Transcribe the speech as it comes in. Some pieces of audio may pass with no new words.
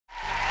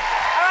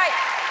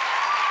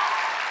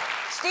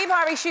Steve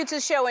Harvey shoots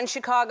his show in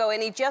Chicago,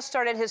 and he just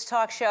started his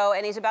talk show,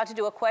 and he's about to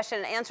do a question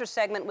and answer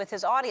segment with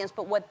his audience.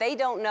 But what they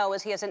don't know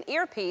is he has an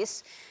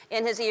earpiece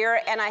in his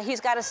ear, and he's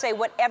got to say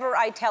whatever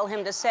I tell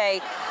him to say.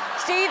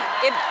 Steve,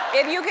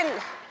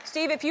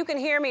 if you can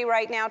hear me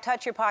right now,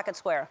 touch your pocket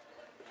square.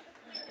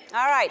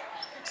 All right.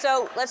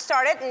 So let's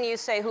start it, and you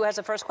say who has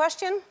the first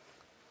question.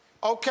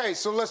 Okay,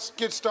 so let's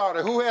get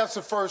started. Who has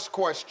the first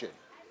question?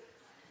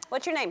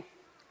 What's your name?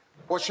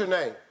 What's your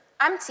name?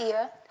 I'm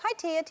Tia. Hi,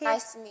 Tia.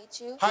 Nice to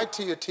meet you. Hi,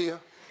 Tia.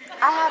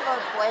 I have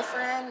a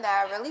boyfriend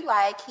that I really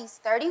like. He's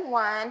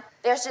 31.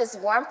 There's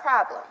just one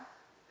problem.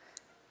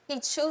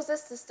 He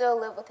chooses to still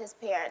live with his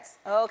parents.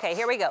 Okay,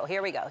 here we go. Okay,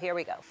 here we go. Here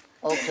we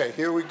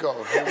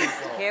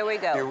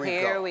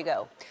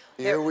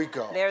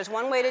go. There's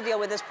one way to deal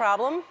with this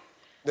problem.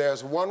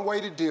 There's one way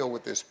to deal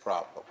with this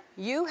problem.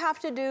 You have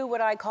to do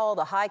what I call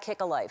the high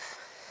kick of life.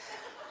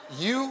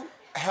 You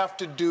have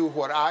to do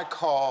what I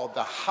call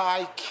the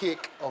high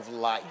kick of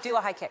life. Do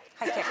a high kick.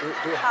 High kick.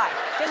 High.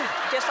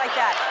 Just like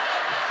that.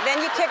 Then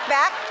you kick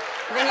back.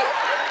 Then you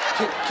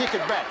kick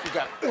it back. You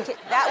got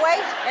that way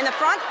in the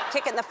front.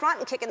 Kick it in the front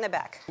and kick it in the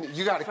back.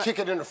 You got to kick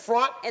it in the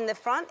front. In the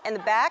front and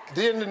the back.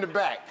 Then in the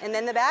back. And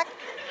then the back.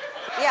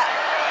 Yeah.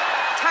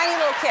 Tiny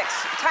little kicks.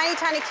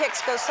 Tiny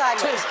kicks go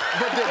sideways.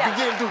 But then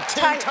begin to do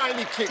 10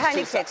 tiny kicks.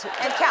 Tiny kicks.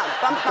 And count.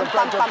 Bump, bump,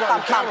 bump, bump,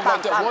 bump, bump,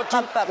 bump,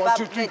 bump, bump, 1,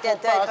 2, 3, 4,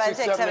 5,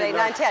 6, 7, 8,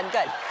 9, 10.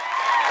 Good.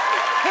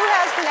 Who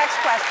has the next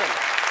question?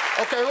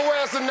 Okay, who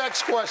has the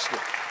next question?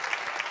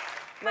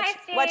 Hi,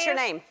 Steve. What's your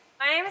name?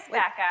 My name is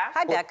Becca.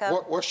 Hi, Becca.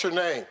 What's your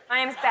name?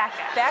 My name is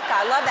Becca. Becca.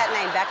 I love that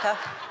name, Becca.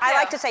 I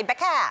like to say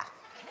Becca.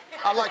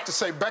 I like to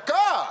say Becca.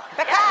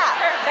 Becca.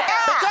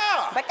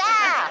 Becca.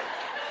 Becca.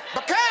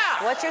 Becca.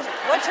 What's your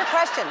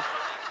question?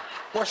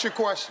 What's your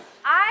question?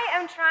 I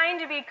am trying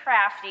to be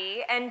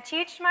crafty and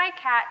teach my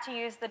cat to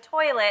use the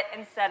toilet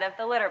instead of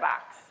the litter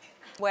box.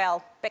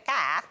 Well,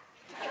 Becca.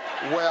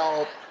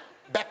 Well,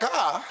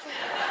 Becca.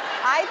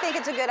 I think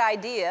it's a good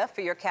idea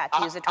for your cat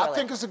to use the toilet. I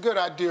think it's a good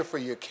idea for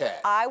your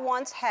cat. I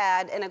once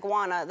had an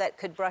iguana that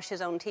could brush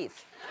his own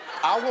teeth.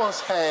 I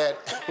once had...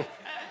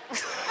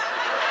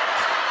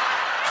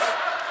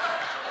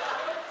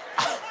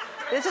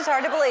 This is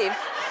hard to believe.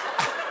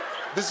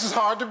 This is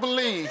hard to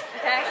believe.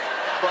 Okay.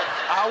 But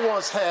I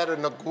once had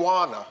an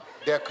iguana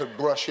that could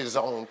brush his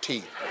own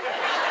teeth.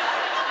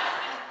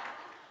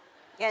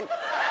 And,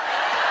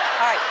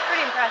 all right.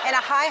 Pretty impressive. In a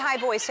high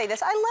voice, say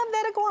this. I love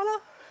that iguana.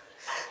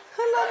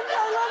 I love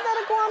that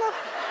iguana.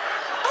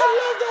 I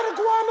love that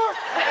iguana.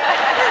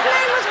 His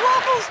name was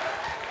Waffles.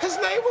 His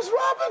name was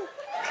Robin.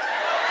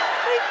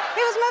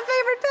 He was my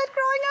favorite pet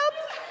growing up.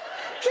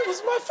 He was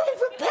my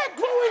favorite pet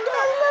growing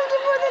up. I loved him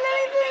more than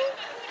anything.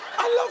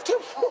 I loved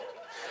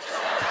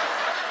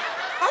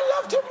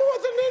him more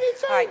than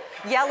anything. All right,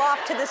 yell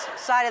off to the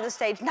side of the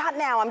stage. Not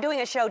now, I'm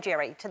doing a show,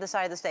 Jerry. To the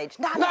side of the stage.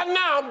 Not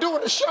now, I'm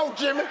doing a show,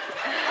 Jimmy. All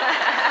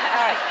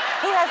right,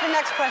 who has the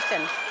next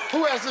question?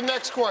 Who has the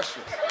next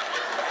question?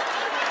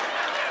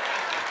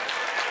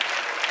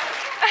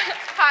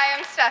 Hi,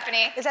 I'm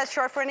Stephanie. Is that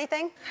short for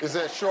anything? Is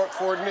that short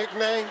for a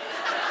nickname?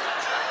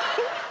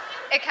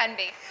 It can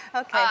be.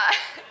 Okay.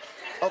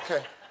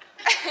 Okay.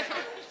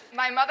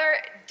 My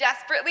mother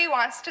desperately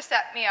wants to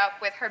set me up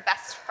with her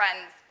best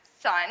friend's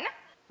son.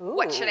 Ooh.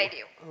 What should I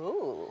do?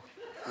 Ooh.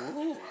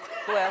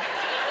 Well,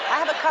 I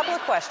have a couple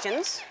of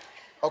questions.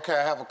 Okay,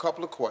 I have a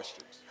couple of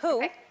questions. Who?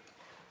 Okay.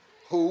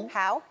 Who?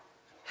 How?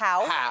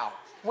 How?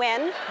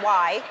 When?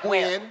 Why?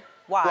 Where? When?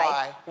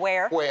 Why?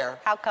 Where? Where?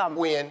 How come?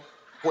 When?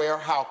 Where?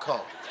 How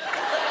come?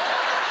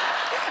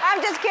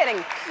 I'm just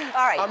kidding.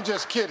 All right. I'm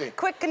just kidding.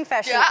 Quick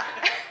confession. Yeah.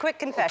 Quick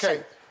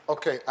confession.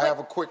 Okay, I have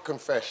a quick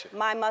confession.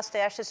 My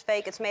mustache is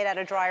fake. It's made out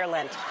of dryer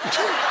lint.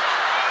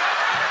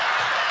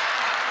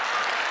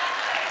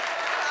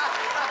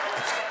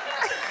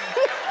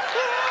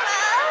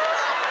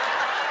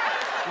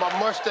 My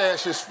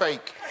mustache is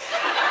fake.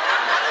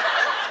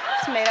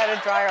 It's made out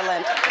of dryer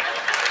lint.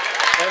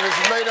 And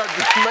it's made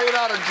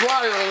out of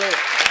dryer lint.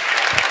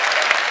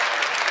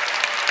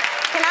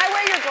 Can I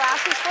wear your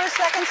glasses for a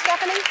second,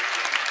 Stephanie?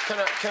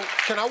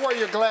 Can I wear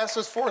your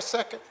glasses for a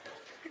second?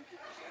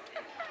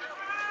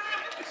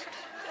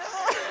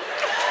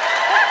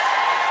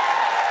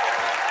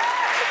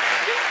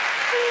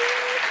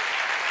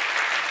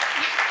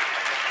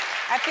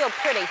 I feel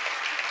pretty.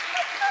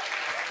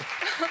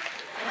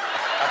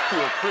 I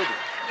feel pretty.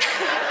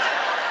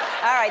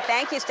 All right,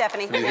 thank you,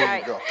 Stephanie. Here All you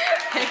right. go. All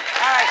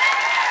right.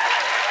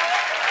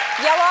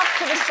 Yell off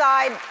to the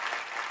side.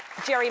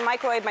 Jerry,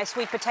 microwave my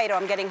sweet potato.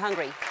 I'm getting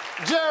hungry.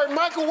 Jerry,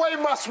 microwave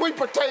my sweet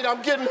potato.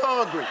 I'm getting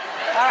hungry.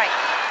 All right.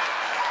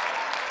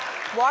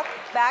 Walk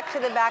back to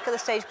the back of the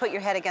stage. Put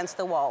your head against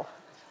the wall.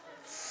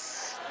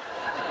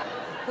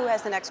 Who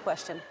has the next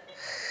question?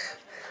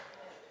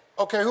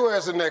 Okay, who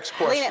has the next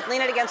question?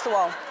 Lean it against the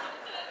wall.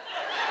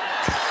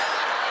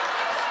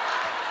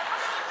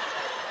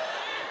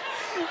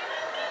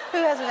 Who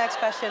has the next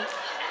question?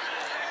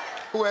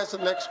 Who has the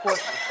next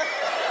question?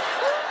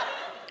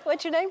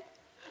 What's your name?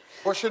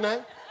 What's your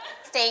name?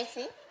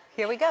 Stacy.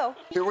 Here we go.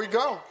 Here we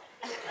go.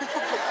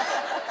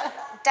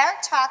 dark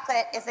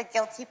chocolate is a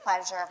guilty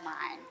pleasure of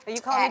mine. Are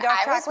you calling me dark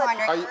chocolate?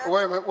 Are you,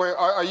 wait,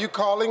 are you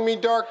calling me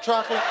dark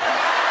chocolate?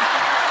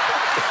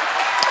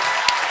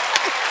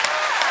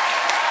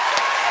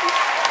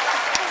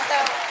 So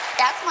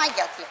that's my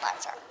guilty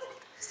pleasure.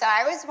 So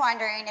I was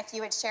wondering if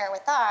you would share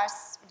with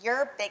us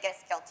your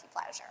biggest guilty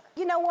pleasure.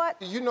 You know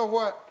what? You know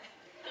what?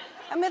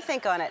 I'm gonna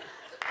think on it.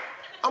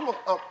 I'm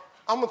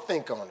gonna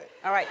think on it.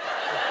 All right.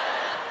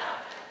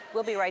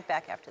 We'll be right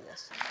back after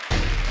this.